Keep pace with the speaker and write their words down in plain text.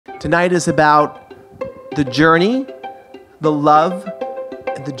Tonight is about the journey, the love,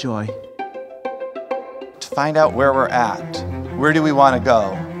 and the joy. To find out where we're at, where do we want to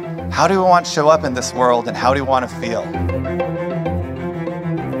go? How do we want to show up in this world, and how do we want to feel?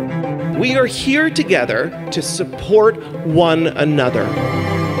 We are here together to support one another.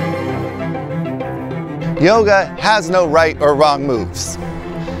 Yoga has no right or wrong moves.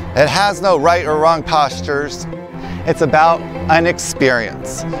 It has no right or wrong postures. It's about an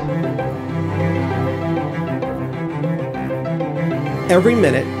experience. Every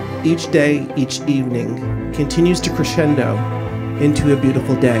minute, each day, each evening continues to crescendo into a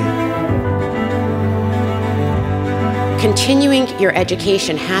beautiful day. Continuing your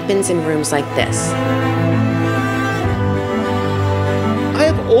education happens in rooms like this. I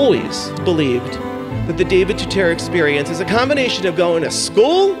have always believed that the David Tutera Experience is a combination of going to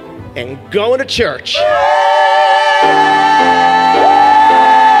school and going to church.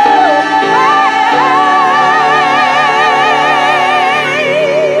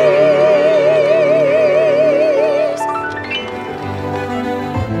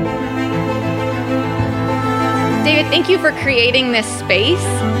 David, thank you for creating this space.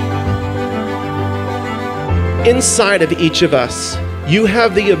 Inside of each of us, you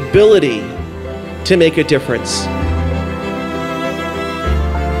have the ability to make a difference.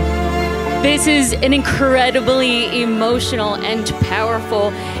 This is an incredibly emotional and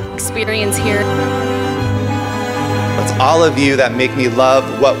powerful experience here. It's all of you that make me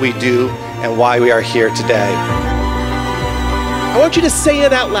love what we do and why we are here today. I want you to say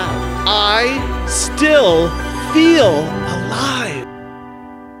it out loud. I still feel alive.